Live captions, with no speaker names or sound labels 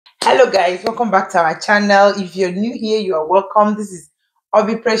Hello guys, welcome back to our channel. If you're new here, you are welcome. This is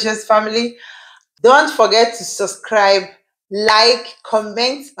Obi Precious family. Don't forget to subscribe, like,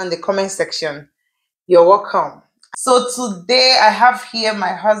 comment on the comment section. You're welcome. So today I have here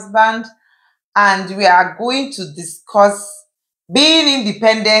my husband and we are going to discuss being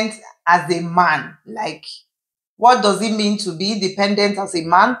independent as a man. Like, what does it mean to be independent as a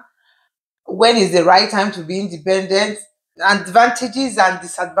man? When is the right time to be independent? Advantages and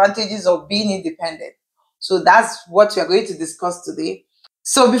disadvantages of being independent. So that's what we are going to discuss today.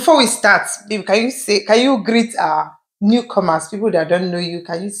 So before we start, babe, can you greet our newcomers, people that don't know you?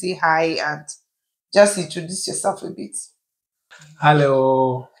 Can you say hi and just introduce yourself a bit?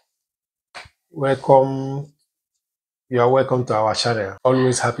 Hello, welcome. You are welcome to our channel.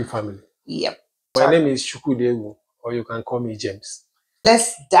 Always happy family. Yep. My name is Chukwudewu, or you can call me James.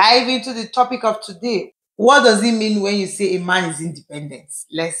 Let's dive into the topic of today. What does it mean when you say a man is independent?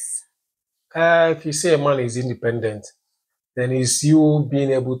 If you say a man is independent, then it's you being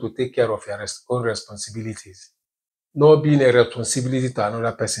able to take care of your own responsibilities. Not being a responsibility to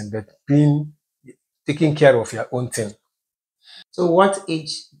another person, but taking care of your own thing. So what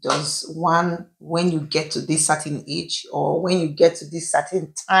age does one, when you get to this certain age or when you get to this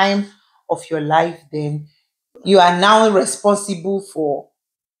certain time of your life, then you are now responsible for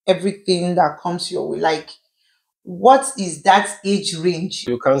everything that comes your way? Like, what is that age range?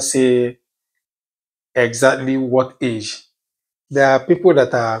 You can't say exactly what age. There are people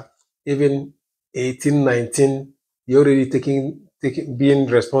that are even 18, 19, they're already being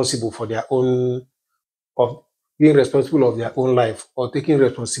responsible for their own, of being responsible of their own life or taking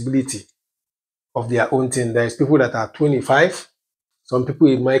responsibility of their own thing. There's people that are 25. Some people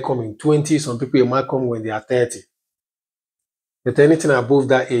it might come in 20. Some people it might come when they are 30. But anything above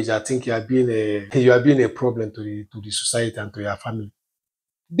that age, I think you are being a problem to the society and to your family.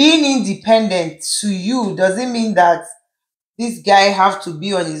 Being independent to you, does it mean that this guy have to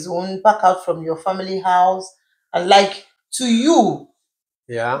be on his own, back out from your family house, and like to you,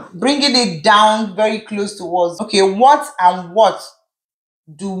 yeah, bringing it down very close to us? Okay, what and what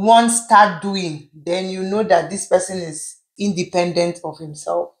do one start doing? Then you know that this person is independent of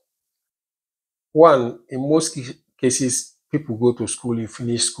himself. One, in most cases, people go to school, you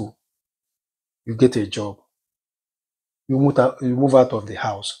finish school, you get a job, you move out of the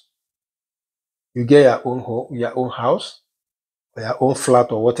house, you get your own home, your own house, or your own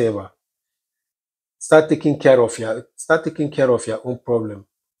flat or whatever. Start taking care of your own problem.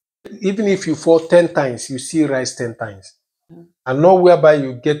 Even if you fall 10 times, you still rise 10 times. And not whereby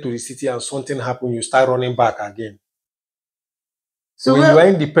you get to the city and something happens, you start running back again. So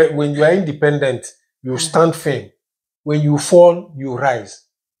when you are independent, you stand firm. When you fall, you rise.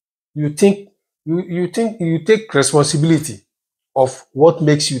 You take responsibility of what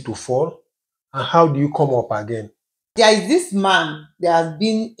makes you to fall and how do you come up again. There is this man that has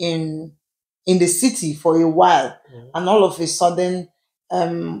been in the city for a while, and all of a sudden,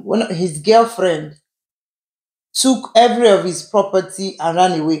 his girlfriend took every of his property and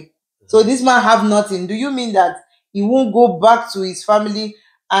ran away. So this man have nothing. Do you mean that he won't go back to his family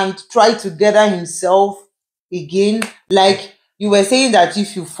and try to gather himself again? Like you were saying that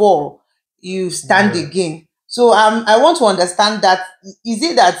if you fall, you stand again. So I want to understand that. Is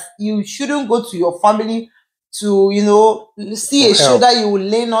it that you shouldn't go to your family to, see a shoulder you will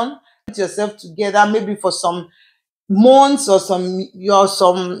lean on, put yourself together maybe for some months or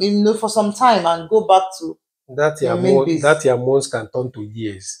for some time and go back to that your months can turn to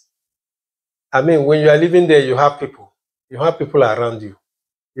years. I mean, when you are living there, you have people around you,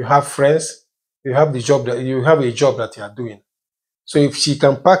 you have friends, you have a job that you are doing. So if she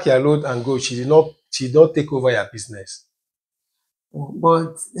can pack your load and go, she did not take over your business.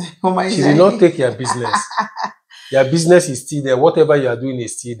 But she did not take your business. Your business is still there. Whatever you are doing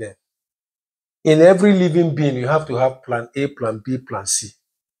is still there. In every living being, you have to have plan A, plan B, plan C.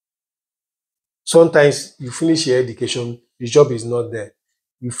 Sometimes you finish your education, the job is not there.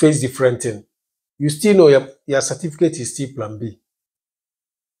 You face different things. You still know your certificate is still plan B.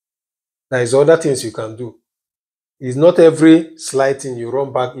 There is other things you can do. It's not every slight thing you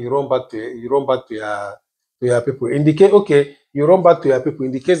run back to your people. Indicate, okay, you run back to your people,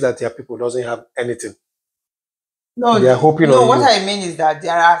 indicates that your people doesn't have anything. No, they are hoping on no, what you. I mean is that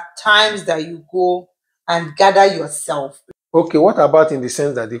there are times that you go and gather yourself. Okay, what about in the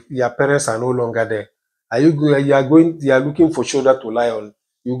sense that if your parents are no longer there? You are looking for shoulder to lie on.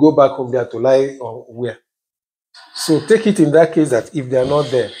 You go back home there to lie on where? So take it in that case that if they are not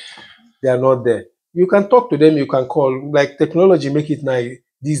there, they are not there. You can talk to them, you can call. Like technology make it now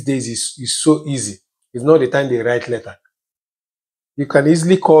these days is so easy. It's not the time they write letter. You can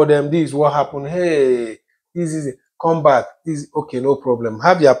easily call them. This is what happened. Hey, this is it. Come back. This okay, no problem.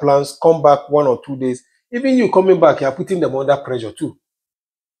 Have your plans. Come back 1 or 2 days. Even you coming back, you're putting them under pressure too.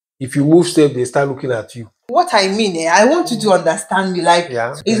 If you move step, they start looking at you. What I mean, I want you to understand me. Like,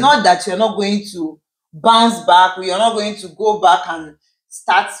 Yeah. it's not that you're not going to bounce back, or you're not going to go back and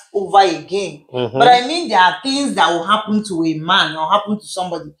start over again. But I mean, there are things that will happen to a man or happen to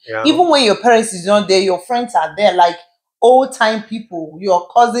somebody. Yeah. Even when your parents is not there, your friends are there, like old time people, your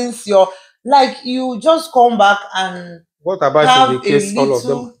cousins, you just come back and What about in have the case a all of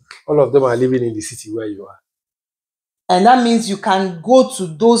little. them? All of them are living in the city where you are. And that means you can go to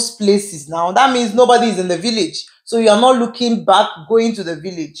those places now. That means nobody is in the village. So you are not looking back, going to the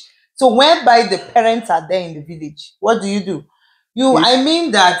village. So whereby the parents are there in the village, what do? I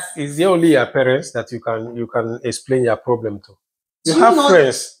mean that. Is there only your parents that you can explain your problem to? You Do have know,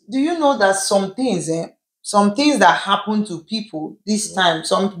 friends. Do you know that some things that happen to people this time,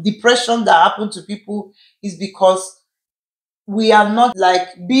 some depression that happen to people is because we are not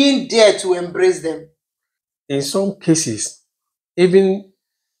like being there to embrace them. In some cases, even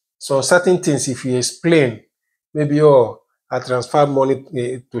some certain things, if you explain, maybe, oh, I transfer money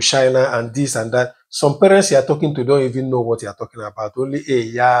to China and this and that. Some parents you are talking to don't even know what you are talking about. Only, hey,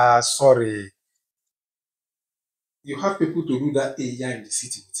 yeah, sorry. You have people to do that, hey, yeah, in the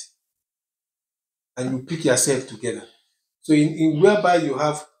city with. And you pick yourself together. So in whereby you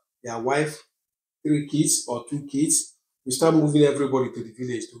have your wife, 3 kids or 2 kids, you start moving everybody to the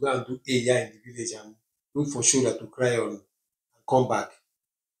village to go and do AI in the village and look for shoulder to cry on and come back.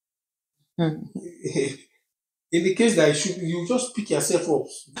 In the case that you just pick yourself up.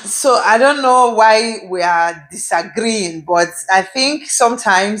 So I don't know why we are disagreeing, but I think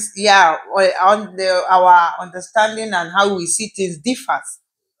sometimes, yeah, our understanding and how we see things differs.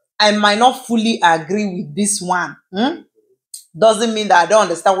 I might not fully agree with this one. Doesn't mean that I don't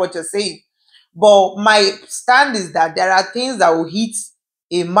understand what you're saying. But my stand is that there are things that will hit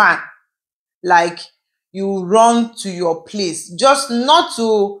a man, like you run to your place, just not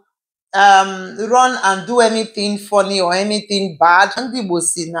to run and do anything funny or anything bad. Ndị Igbo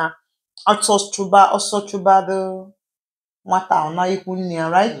si na ọsọchụba the nwata ọ na ikwu nne ya,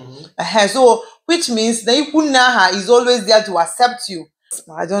 right? So which means the ikwu nne aha is always there to accept you.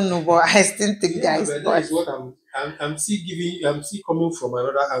 I don't know, but I still think But that is what I'm still coming from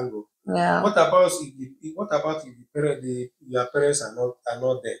another angle. Yeah. What about if your parents are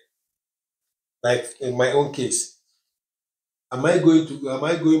not there? Like in my own case, am I going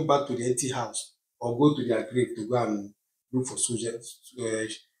back to the empty house or go to their grave to go and look for children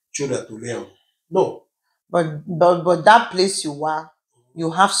to lay on? No. But that place you are,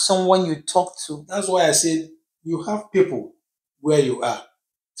 you have someone you talk to. That's why I said you have people where you are.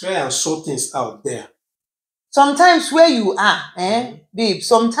 Try and sort things out there. Sometimes where you are, babe,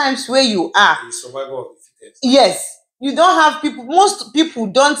 sometimes where you are. The survival of the fittest. Yes. You don't have people. Most people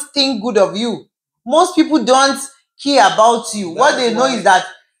don't think good of you. Most people don't care about you. What they know is that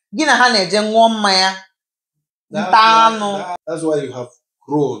that's why you have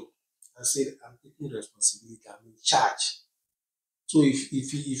grown and said, I'm taking responsibility, I'm in charge. So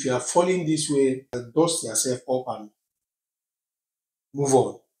if you are falling this way, dust yourself up and move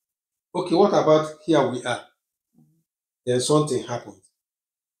on. Okay, what about here we are? Then something happened.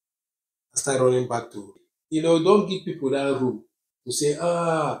 I start running back to, don't give people that room to say,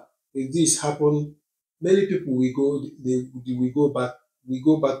 if this happened, many people will go back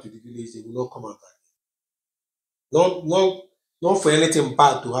to the village, they will not come out back. Not for anything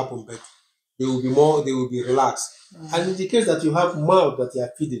bad to happen, but they will be relaxed. And in the case that you have mouth that you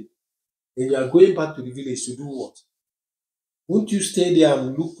are feeding, and you are going back to the village to do what? Won't you stay there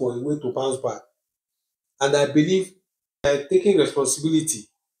and look for a way to bounce back? And I believe that taking responsibility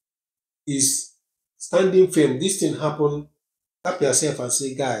is standing firm. This thing happened, tap yourself and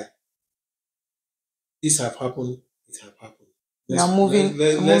say, guy, this have happened, it have happened. Let's move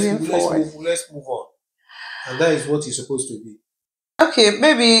on. And that is what it's supposed to be. Okay,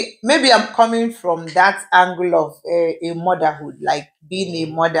 maybe I'm coming from that angle of a motherhood, like being a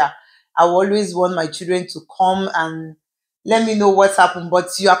mother. I will always want my children to come and let me know what's happened. But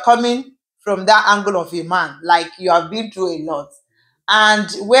you are coming from that angle of a man, like you have been through a lot, and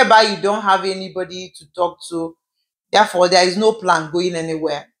whereby you don't have anybody to talk to. Therefore, there is no plan going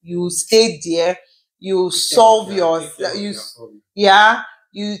anywhere. You stay there. You solve you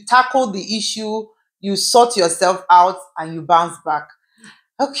tackle the issue. You sort yourself out and you bounce back.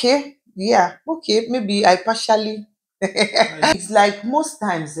 Okay, yeah, okay, maybe I partially. It's like most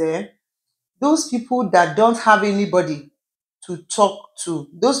times, those people that don't have anybody to talk to,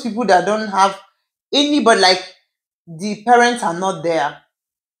 those people that don't have anybody, like the parents are not there.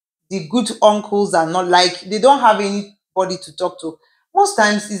 The good uncles are not, like, they don't have anybody to talk to. Most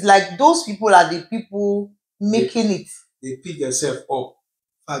times it's like those people are the people making it. They pick themselves up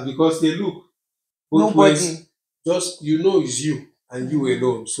because they look both ways. Nobody. Just it's you and you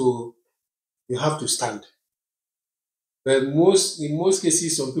alone, so you have to stand. But in most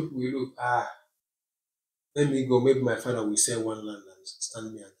cases, some people will look, let me go. Maybe my father will sell one land and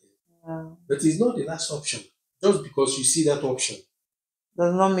stand me again. Yeah. But it's not the last option. Just because you see that option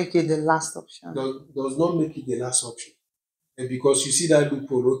Does not make it the last option. does not make it the last option. And because you see that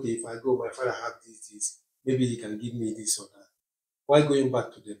loophole, okay, if I go, my father have this, maybe he can give me this or that. Why going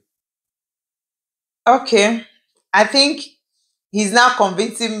back to them? Okay. I think he's now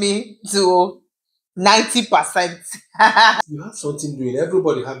convincing me to 90%. You have something doing.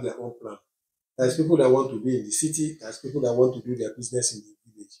 Everybody have their own plan. There's people that want to be in the city. There's people that want to do their business in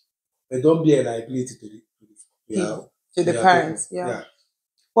the village. But don't be a liability to the parents. Yeah.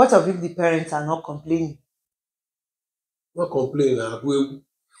 What if the parents are not complaining? Not complaining.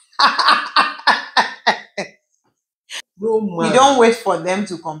 No man. You don't wait for them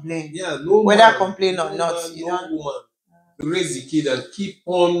to complain. Yeah, no whether man, complain or no not. Man, You no don't. woman. Raise the kid and keep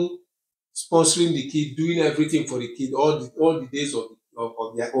on sponsoring the kid, doing everything for the kid all the days of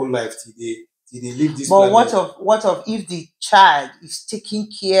their own life till they leave this But planet. what of if the child is taking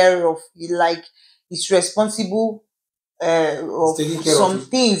care of, like, is responsible of some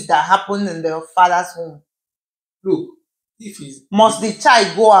things that happen in the father's home? Look, if he's must the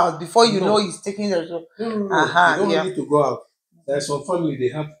child go out before you know he's taking the job? No. You don't need to go out. There's some family, they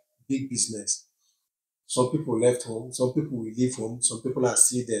have big business. Some people left home, some people will leave home, some people are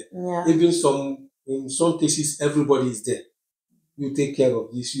still there. Yeah. Even in some cases, everybody is there. You take care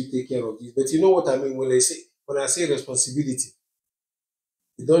of this, you take care of this. But you know what I mean when I say responsibility,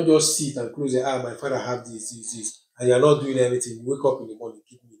 you don't just sit and close your eye, my father have this, and you're not doing anything. You wake up in the morning,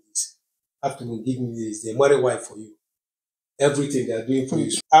 give me this. Afternoon, give me this. They marry wife for you. Everything they are doing for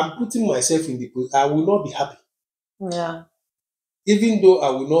you. I'm putting myself in the position. I will not be happy. Yeah. Even though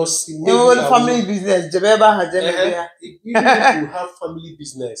I will not see. Family business. Even if you have family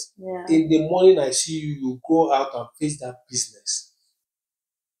business, in the morning I see you go out and face that business.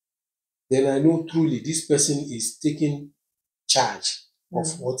 Then I know truly this person is taking charge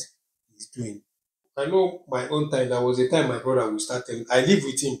of what he's doing. I know my own time. There was a time my brother will start telling. I live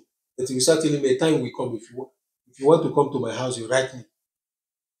with him, but he will start telling me a time will come if you want to come to my house, you write me.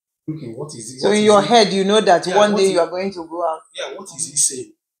 Looking, what is it? So in your head, you know that one day you are going to go out. Yeah, what is he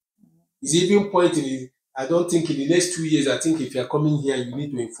saying? He's even pointing. I don't think in the next 2 years, I think if you're coming here, you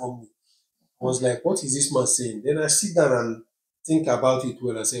need to inform me. I was like, what is this man saying? Then I sit down and think about it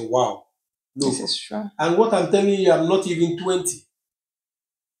well and say, wow, look. This is true. And what I'm telling you, I'm not even 20.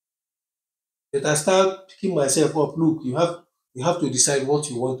 But I start picking myself up. Look, you have to decide what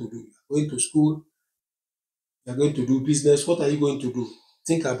you want to do. You're going to school, you're going to do business. What are you going to do?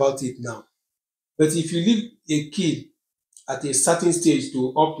 Think about it now. But if you leave a kid at a certain stage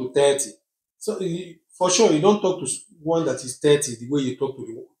to up to 30, so for sure you don't talk to one that is 30 the way you talk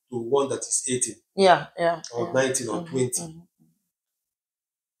to one that is 18. Yeah. Or 19 or 20.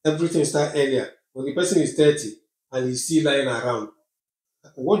 Everything starts earlier. When the person is 30 and he's still lying around,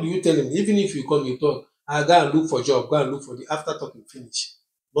 what do you tell him? Even if you come, you talk, I go and look for job, go and look for after talking finish,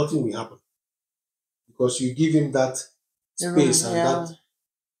 nothing will happen. Because you give him that space and that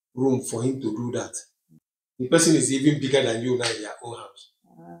room for him to do that. The person is even bigger than you now in your own house.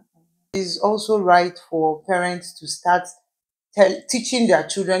 It's also right for parents to start teaching their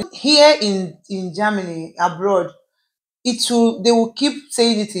children. Here in Germany, abroad, they will keep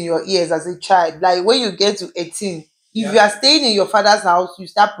saying it in your ears as a child. Like when you get to 18, if you are staying in your father's house, you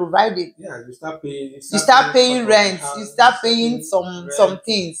start providing. Yeah, you start paying. You start paying rent. You start paying some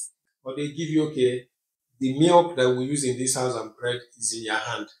things. But they give you, okay, the milk that we use in this house and bread is in your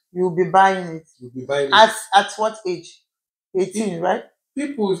hand. You'll be buying it. You'll be buying it. At what age? 18, right?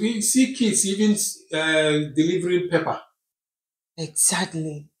 People, we see kids even delivering pepper.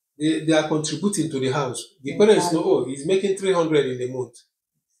 Exactly. They are contributing to the house. The parents know, oh, he's making 300 in a month.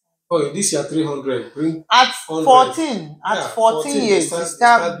 Oh, this year 300. Bring at 14. At 14 years, you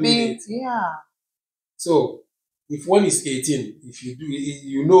start being, So, if one is 18, if you do,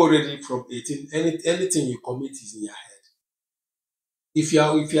 you know already from 18, anything you commit is in your head. If you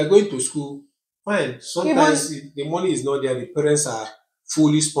are going to school, fine. Sometimes the money is not there. The parents are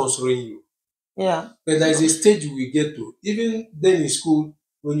fully sponsoring you. Yeah. But there is a stage you will get to. Even then in school,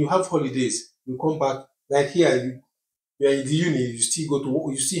 when you have holidays, you come back. Like here, you are in the uni. You still go to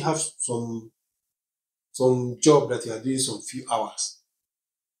work. You still have some job that you are doing some few hours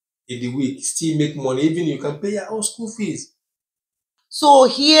in the week, still make money, even you can pay your own school fees. So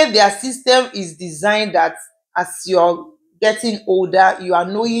here their system is designed that as you're getting older, you are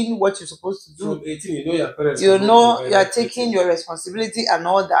knowing what you're supposed to do. From 18, you know your parents. You cannot know provide you are everything. taking your responsibility and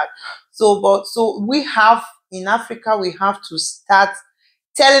all that. So we have in Africa, we have to start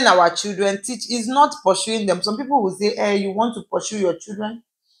telling our children, teach is not pursuing them. Some people will say, you want to pursue your children,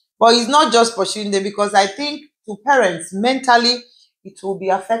 but it's not just pursuing them, because I think to parents mentally it will be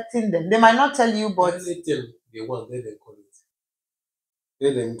affecting them. They might not tell you, but Anything they want, let them call it.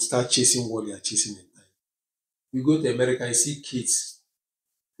 Let them start chasing what they are chasing in time. You go to America, you see kids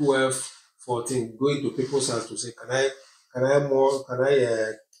 12, 14 going to people's house to say, can I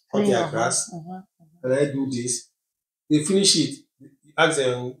cut their grass? Can I do this? They finish it. You ask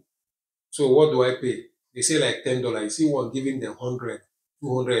them, so what do I pay? They say like $10. You see one giving them 100,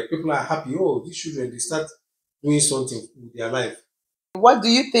 200. People are happy. Oh, these children, they start doing something with their life. what do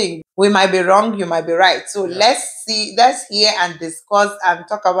you think? We might be wrong, you might be right. So Yeah. let's hear and discuss and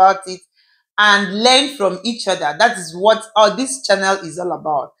talk about it and learn from each other. That is what this channel is all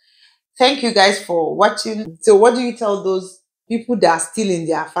about. Thank you guys for watching. So what do you tell those people that are still in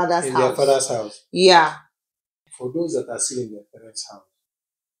their father's In house? their father's house. Yeah. For those that are still in their parents' house,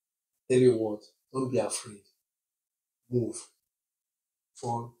 tell you what, don't be afraid. Move.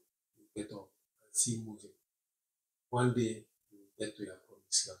 Fall, you get up and see moving. One day you will get to your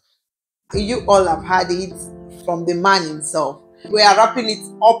promised land. You all have had it from the man himself. We are wrapping it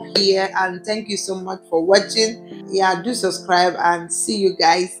up here, and thank you so much for watching. Yeah, do subscribe and see you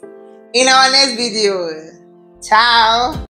guys in our next video. Ciao.